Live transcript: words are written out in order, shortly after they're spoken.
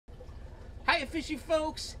Alright, fishy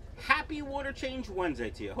folks, happy Water Change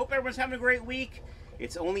Wednesday to you. Hope everyone's having a great week.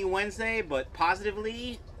 It's only Wednesday, but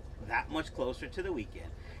positively that much closer to the weekend.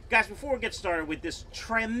 Guys, before we get started with this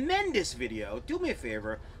tremendous video, do me a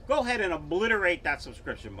favor, go ahead and obliterate that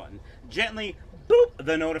subscription button. Gently boop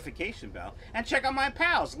the notification bell. And check out my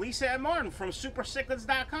pals, Lisa and Martin from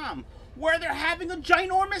supercichlids.com, where they're having a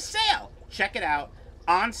ginormous sale. Check it out.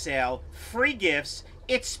 On sale, free gifts.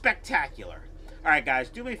 It's spectacular. Alright guys,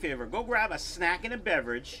 do me a favor, go grab a snack and a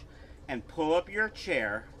beverage and pull up your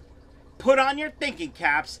chair. Put on your thinking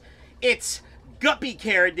caps. It's Guppy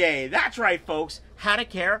Care Day. That's right, folks. How to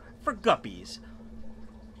care for guppies.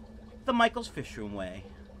 The Michael's Fish Room way.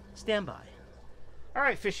 Stand by.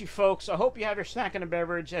 Alright, fishy folks, I hope you have your snack and a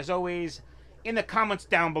beverage. As always, in the comments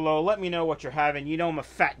down below, let me know what you're having. You know I'm a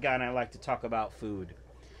fat guy and I like to talk about food.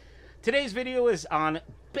 Today's video is on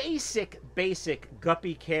basic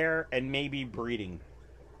guppy care and maybe breeding.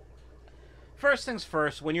 First things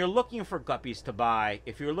first, when you're looking for guppies to buy,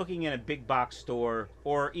 if you're looking in a big box store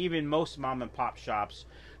or even most mom and pop shops,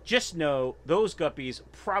 just know those guppies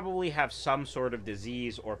probably have some sort of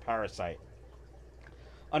disease or parasite.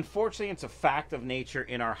 Unfortunately, it's a fact of nature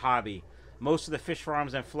in our hobby. Most of the fish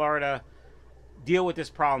farms in Florida deal with this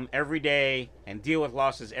problem every day and deal with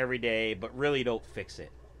losses every day, but really don't fix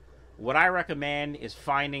it. What I recommend is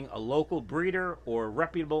finding a local breeder or a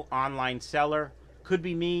reputable online seller. Could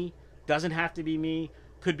be me, doesn't have to be me.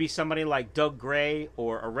 Could be somebody like Doug Gray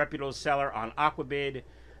or a reputable seller on Aquabid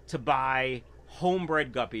to buy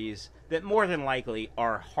homebred guppies that more than likely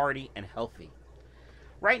are hardy and healthy.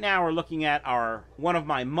 Right now we're looking at one of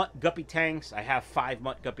my mutt guppy tanks. I have 5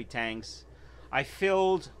 mutt guppy tanks. I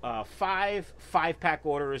filled 5 5-pack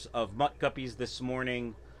orders of mutt guppies this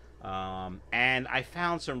morning. And I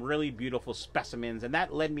found some really beautiful specimens, and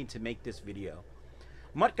that led me to make this video.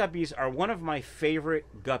 Mutt guppies are one of my favorite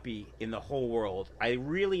guppy in the whole world. I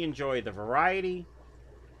really enjoy the variety,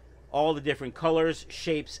 all the different colors,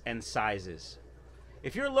 shapes, and sizes.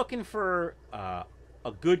 If you're looking for a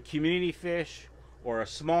good community fish or a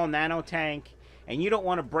small nano tank and you don't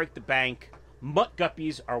want to break the bank, mutt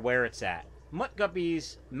guppies are where it's at. Mutt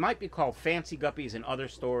guppies might be called fancy guppies in other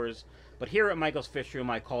stores, but here at Michael's Fish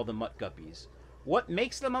Room, I call them mutt guppies. What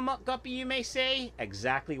makes them a mutt guppy, you may say?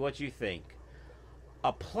 Exactly what you think.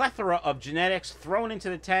 A plethora of genetics thrown into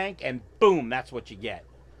the tank, and boom, that's what you get.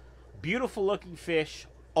 Beautiful looking fish,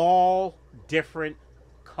 all different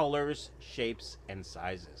colors, shapes, and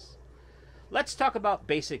sizes. Let's talk about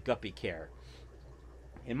basic guppy care.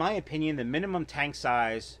 In my opinion, the minimum tank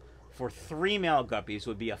size for 3 male guppies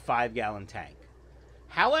would be a 5-gallon tank.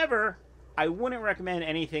 However, I wouldn't recommend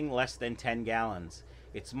anything less than 10 gallons.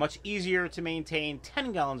 It's much easier to maintain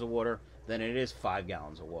 10 gallons of water than it is 5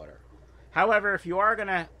 gallons of water. However, if you are going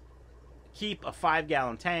to keep a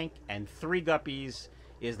 5-gallon tank and 3 guppies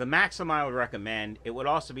is the maximum I would recommend, it would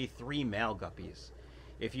also be 3 male guppies.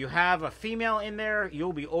 If you have a female in there,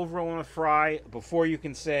 you'll be overrun with fry before you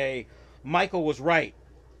can say, Michael was right.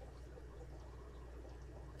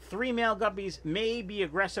 3 male guppies may be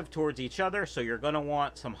aggressive towards each other, so you're going to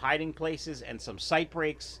want some hiding places and some sight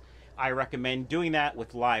breaks. I recommend doing that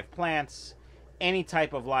with live plants. Any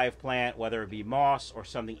type of live plant, whether it be moss or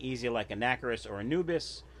something easy like a Nacarus or a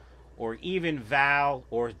Nubis, or even Val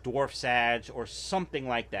or dwarf sage or something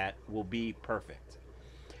like that will be perfect.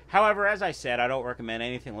 However, as I said, I don't recommend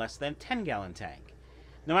anything less than 10-gallon tank.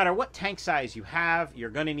 No matter what tank size you have, you're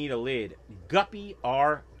going to need a lid. Guppy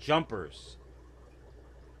are jumpers.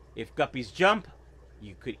 If guppies jump,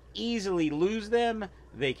 you could easily lose them.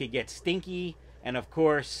 They could get stinky and, of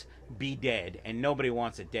course, be dead. And nobody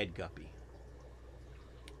wants a dead guppy.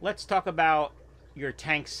 Let's talk about your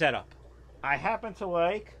tank setup. I happen to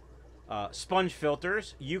like sponge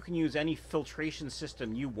filters. You can use any filtration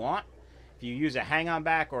system you want. If you use a hang-on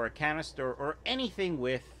back or a canister or anything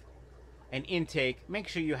with an intake, make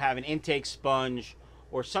sure you have an intake sponge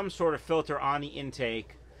or some sort of filter on the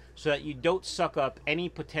intake, so that you don't suck up any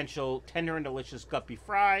potential tender and delicious guppy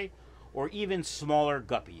fry or even smaller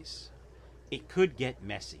guppies. It could get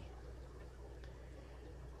messy.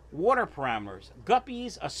 Water parameters.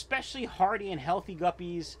 Guppies, especially hardy and healthy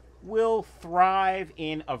guppies, will thrive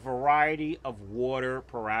in a variety of water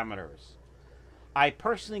parameters. I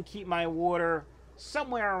personally keep my water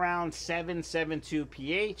somewhere around 7.72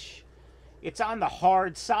 pH. It's on the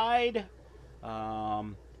hard side.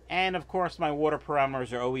 And of course, my water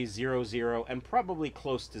parameters are always 0, 0, and probably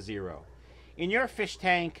close to 0. In your fish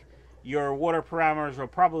tank, your water parameters will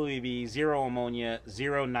probably be 0 ammonia,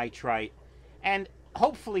 0 nitrite, and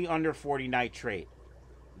hopefully under 40 nitrate.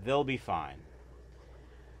 They'll be fine.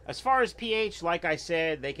 As far as pH, like I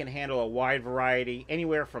said, they can handle a wide variety,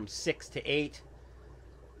 anywhere from 6 to 8.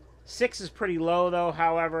 6 is pretty low, though.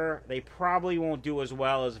 However, they probably won't do as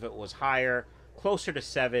well as if it was higher, closer to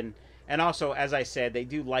 7. And also, as I said, they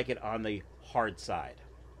do like it on the hard side.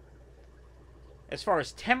 As far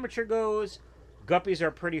as temperature goes, guppies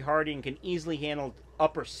are pretty hardy and can easily handle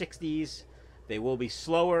upper 60s. They will be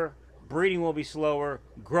slower. Breeding will be slower.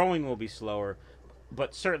 Growing will be slower.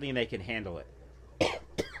 But certainly they can handle it.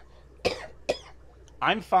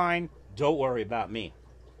 I'm fine. Don't worry about me.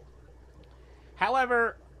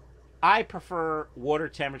 However, I prefer water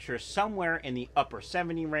temperature somewhere in the upper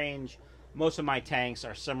 70 range. Most of my tanks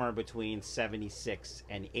are somewhere between 76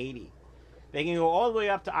 and 80. They can go all the way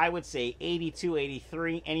up to, I would say, 82,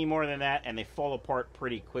 83. Any more than that, and they fall apart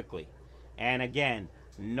pretty quickly. And again,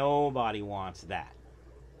 nobody wants that.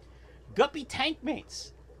 Guppy tank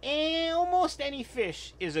mates. Almost any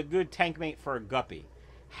fish is a good tank mate for a guppy.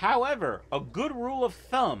 However, a good rule of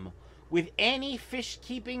thumb with any fish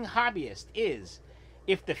keeping hobbyist is,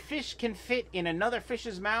 if the fish can fit in another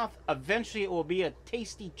fish's mouth, eventually it will be a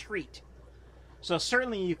tasty treat. So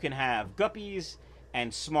certainly you can have guppies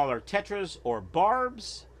and smaller tetras or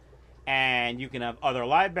barbs, and you can have other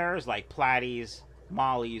live bearers like platies,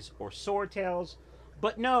 mollies, or swordtails.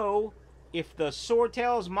 But no, if the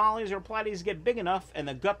swordtails, mollies, or platies get big enough and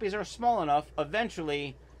the guppies are small enough,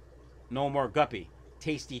 eventually no more guppy.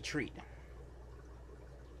 Tasty treat.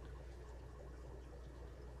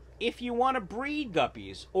 If you want to breed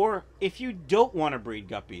guppies, or if you don't want to breed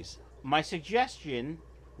guppies, my suggestion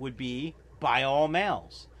would be buy all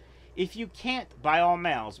males. If you can't buy all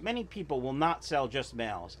males, many people will not sell just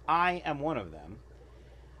males. I am one of them.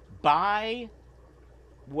 Buy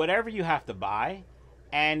whatever you have to buy,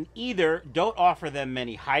 and either don't offer them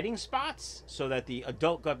many hiding spots so that the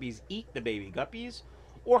adult guppies eat the baby guppies,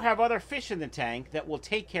 or have other fish in the tank that will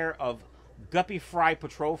take care of guppy fry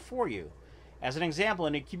patrol for you. As an example,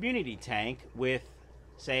 in a community tank with,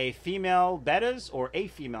 say, female bettas or a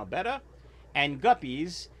female betta and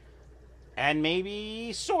guppies and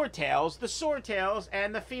maybe swordtails, the swordtails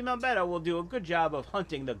and the female betta will do a good job of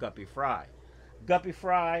hunting the guppy fry. Guppy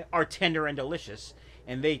fry are tender and delicious,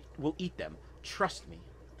 and they will eat them. Trust me.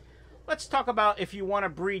 Let's talk about if you want to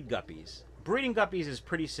breed guppies. Breeding guppies is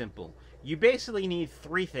pretty simple. You basically need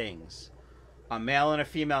 3 things: a male and a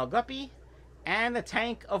female guppy, and a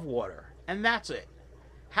tank of water. And that's it.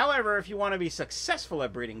 However, if you want to be successful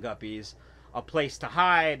at breeding guppies, a place to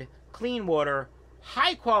hide, clean water,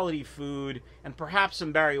 high quality food, and perhaps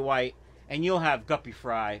some berry white, and you'll have guppy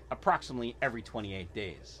fry approximately every 28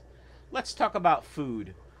 days. Let's talk about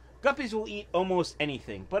food. Guppies will eat almost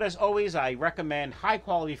anything, but as always, I recommend high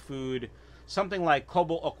quality food, something like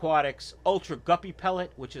Cobalt Aquatics Ultra Guppy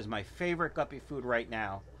Pellet, which is my favorite guppy food right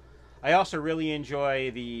now. I also really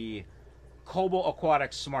enjoy the Cobalt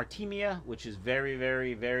Aquatics Smartemia, which is very,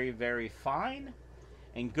 very, very, very fine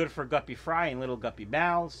and good for guppy fry and little guppy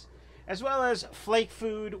mouths, as well as flake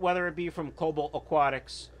food, whether it be from Cobalt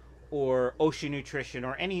Aquatics or Ocean Nutrition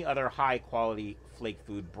or any other high quality flake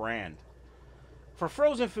food brand. For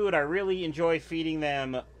frozen food, I really enjoy feeding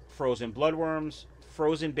them frozen bloodworms,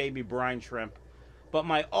 frozen baby brine shrimp, but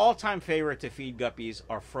my all-time favorite to feed guppies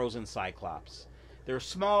are frozen cyclops. They're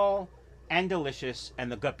small and delicious,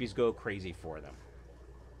 and the guppies go crazy for them.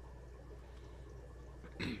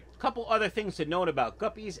 A couple other things to note about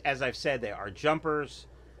guppies. As I've said, they are jumpers.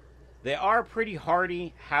 They are pretty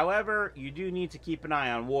hardy. However, you do need to keep an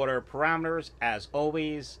eye on water parameters, as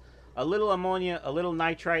always. A little ammonia, a little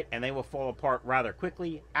nitrite, and they will fall apart rather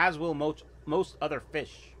quickly, as will most other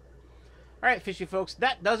fish. Alright, fishy folks,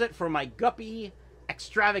 that does it for my guppy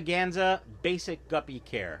extravaganza, Basic Guppy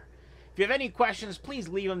Care. If you have any questions, please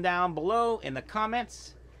leave them down below in the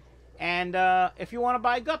comments. And if you want to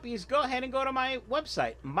buy guppies, go ahead and go to my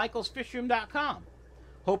website, michaelsfishroom.com.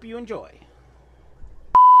 Hope you enjoy.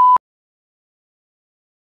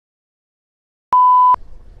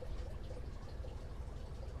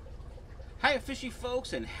 Hi, fishy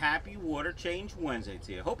folks, and happy Water Change Wednesday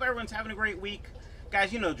to you. Hope everyone's having a great week.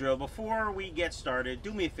 Guys, you know the drill. Before we get started,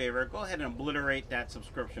 do me a favor. Go ahead and obliterate that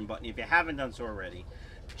subscription button if you haven't done so already.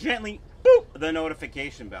 Gently boop the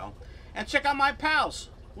notification bell. And check out my pals,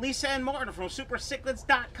 Lisa and Martin from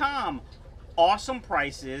supercichlids.com. Awesome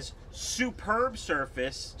prices, superb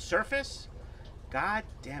surface. God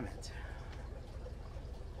damn it.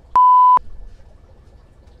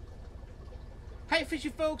 Hi fishy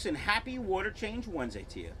folks, and happy Water Change Wednesday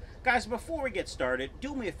to you. Guys, before we get started,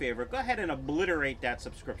 do me a favor, go ahead and obliterate that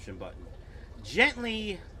subscription button.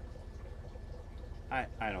 Gently, I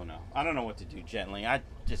don't know. I don't know what to do gently.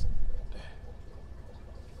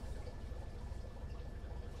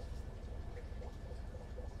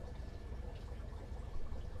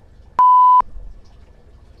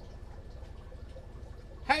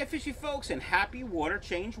 Hiya, fishy folks, and happy Water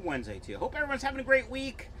Change Wednesday to you. Hope everyone's having a great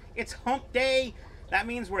week. It's hump day. That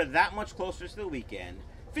means we're that much closer to the weekend.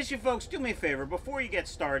 Fishy folks, do me a favor. Before you get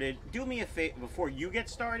started, do me a favor. Before you get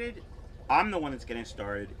started, I'm the one that's getting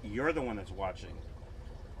started. You're the one that's watching.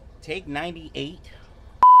 Take 98.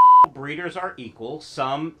 Breeders are equal.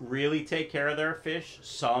 Some really take care of their fish.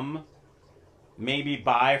 Some maybe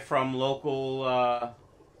buy from local, I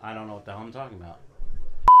don't know what the hell I'm talking about.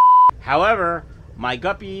 However, my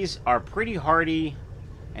guppies are pretty hardy,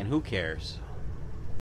 and who cares?